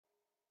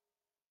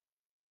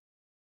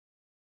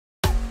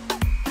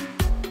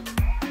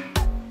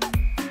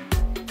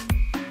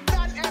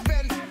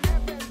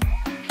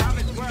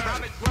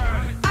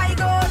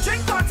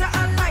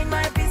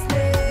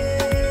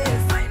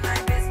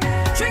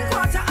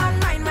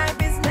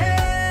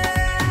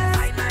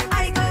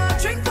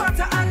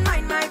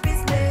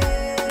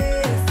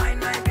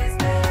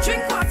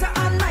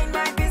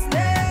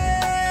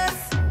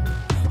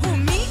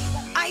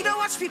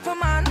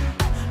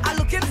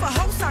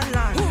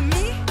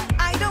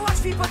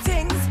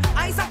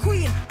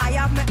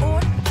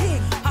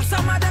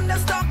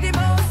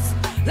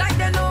like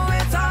they know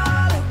it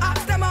all.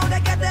 Ask them how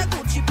they get their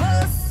Gucci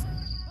purse.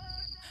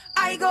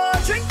 I go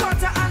drink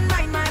water and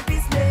mind my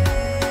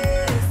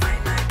business.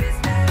 Mind my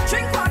business.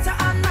 Drink water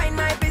and mind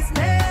my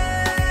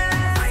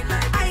business. Mind my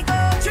business. I go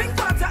drink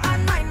water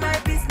and mind my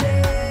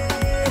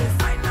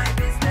business. Mind my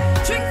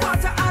business. Drink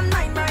water and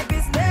mind my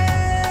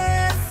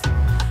business.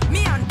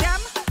 Me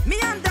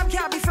and them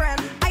can't be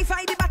friends. I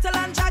fight the battle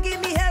and Jah give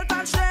me help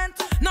and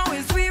strength. Now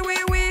it's we.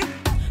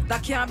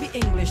 That can't be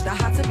English, that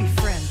had to be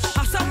French.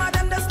 And some of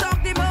them that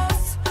talk the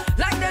most,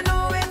 like they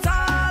know it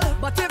all.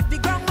 But if the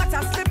ground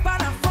water slip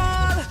and I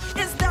fall,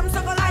 it's them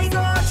so go I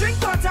go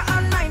drink water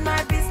and mind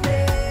my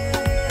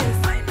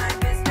business. Mind my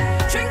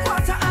business. Drink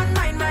water and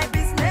mind my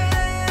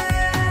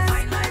business.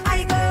 Mind my business.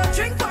 I go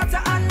drink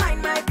water and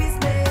mind my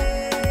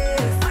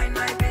business. Mind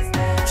my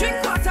business.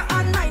 Drink water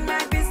and mind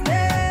my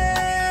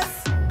business.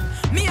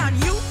 Me and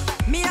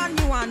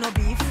you are no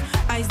beef.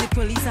 I is the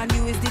police and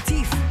you is the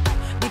thief.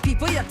 The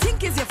people you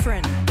think is your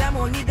friend, them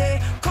only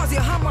there cause you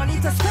have money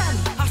to spend.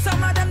 And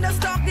some of them that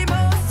talk the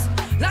most,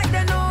 like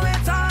they know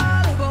it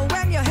all. But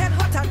when you head